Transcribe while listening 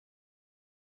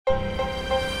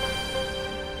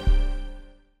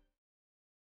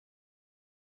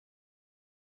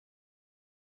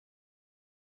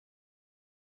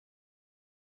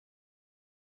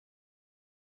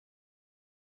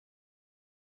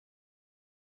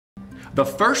The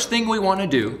first thing we want to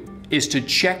do is to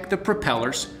check the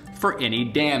propellers for any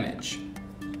damage.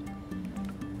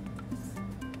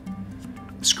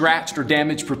 Scratched or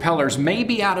damaged propellers may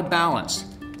be out of balance,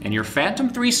 and your Phantom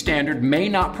 3 Standard may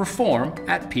not perform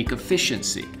at peak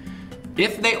efficiency.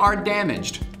 If they are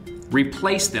damaged,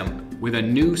 replace them with a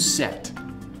new set.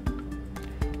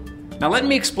 Now let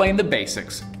me explain the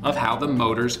basics of how the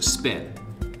motors spin.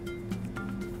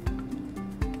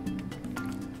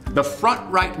 The front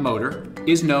right motor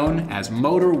is known as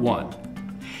motor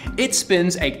 1. It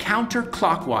spins a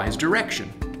counter-clockwise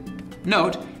direction.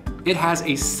 Note, it has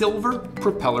a silver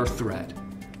propeller thread.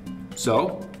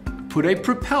 So, put a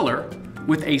propeller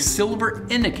with a silver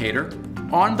indicator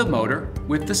on the motor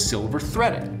with the silver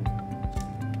threading.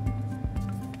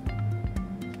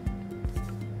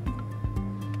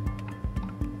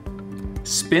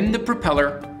 Spin the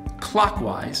propeller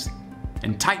clockwise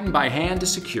and tighten by hand to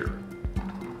secure.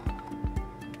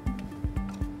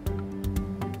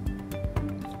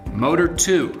 Motor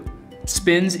 2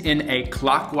 spins in a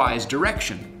clockwise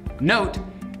direction. Note,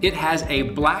 it has a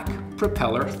black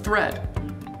propeller thread.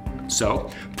 So,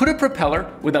 put a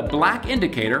propeller with a black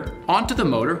indicator onto the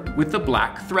motor with the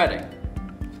black threading.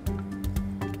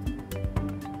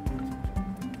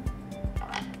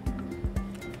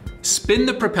 Spin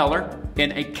the propeller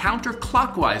in a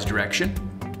counterclockwise direction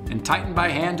and tighten by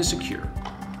hand to secure.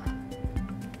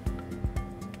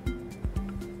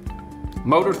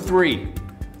 Motor 3,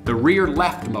 the rear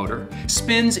left motor,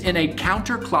 spins in a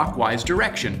counterclockwise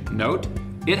direction. Note,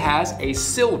 it has a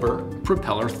silver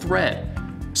propeller thread.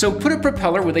 So put a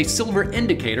propeller with a silver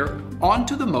indicator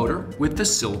onto the motor with the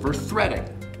silver threading.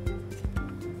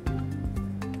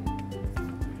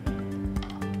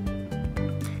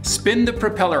 Spin the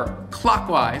propeller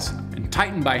clockwise and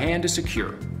tighten by hand to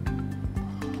secure.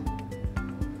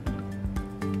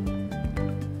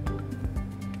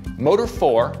 Motor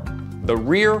 4, the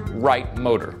rear right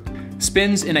motor,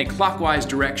 spins in a clockwise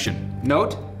direction.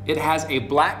 Note, it has a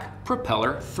black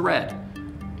propeller thread.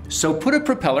 So put a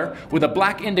propeller with a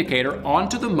black indicator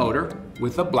onto the motor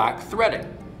with the black threading.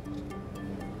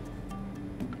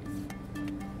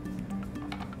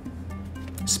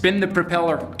 Spin the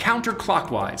propeller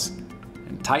counterclockwise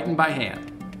and tighten by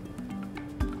hand.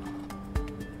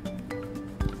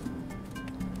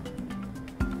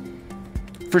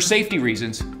 For safety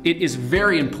reasons, it is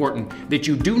very important that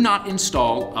you do not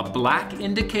install a black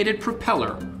indicated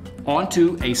propeller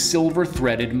onto a silver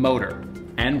threaded motor,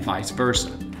 and vice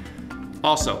versa.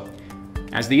 Also,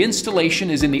 as the installation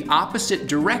is in the opposite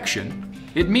direction,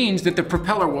 it means that the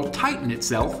propeller will tighten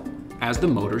itself as the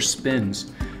motor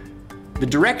spins. The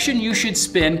direction you should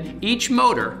spin each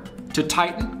motor to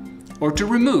tighten or to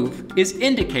remove is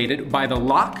indicated by the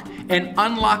lock and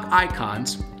unlock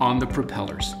icons on the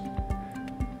propellers.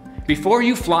 Before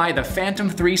you fly the Phantom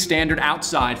 3 Standard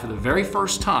outside for the very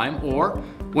first time, or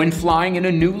when flying in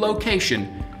a new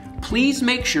location, please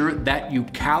make sure that you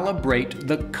calibrate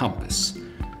the compass.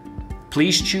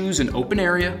 Please choose an open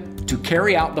area to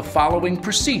carry out the following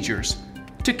procedures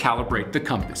to calibrate the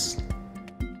compass.